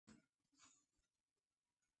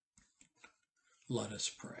Let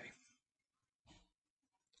us pray.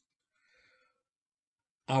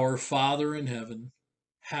 Our Father in heaven,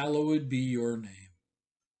 hallowed be your name.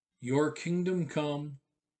 Your kingdom come,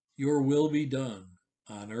 your will be done,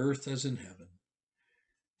 on earth as in heaven.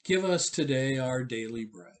 Give us today our daily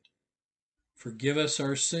bread. Forgive us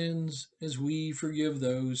our sins as we forgive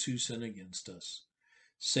those who sin against us.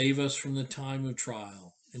 Save us from the time of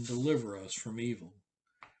trial and deliver us from evil.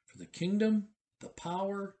 For the kingdom, the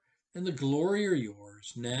power, and the glory are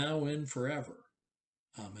yours, now and forever.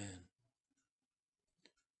 Amen.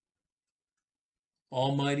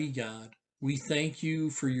 Almighty God, we thank you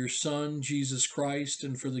for your Son, Jesus Christ,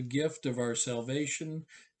 and for the gift of our salvation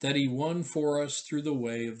that he won for us through the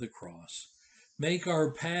way of the cross. Make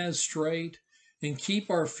our paths straight and keep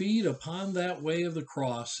our feet upon that way of the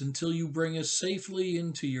cross until you bring us safely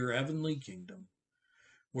into your heavenly kingdom,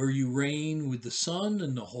 where you reign with the Son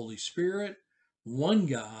and the Holy Spirit, one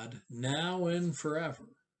God, now and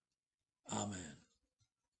forever. Amen.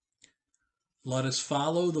 Let us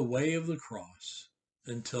follow the way of the cross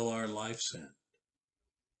until our life's end.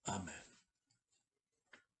 Amen.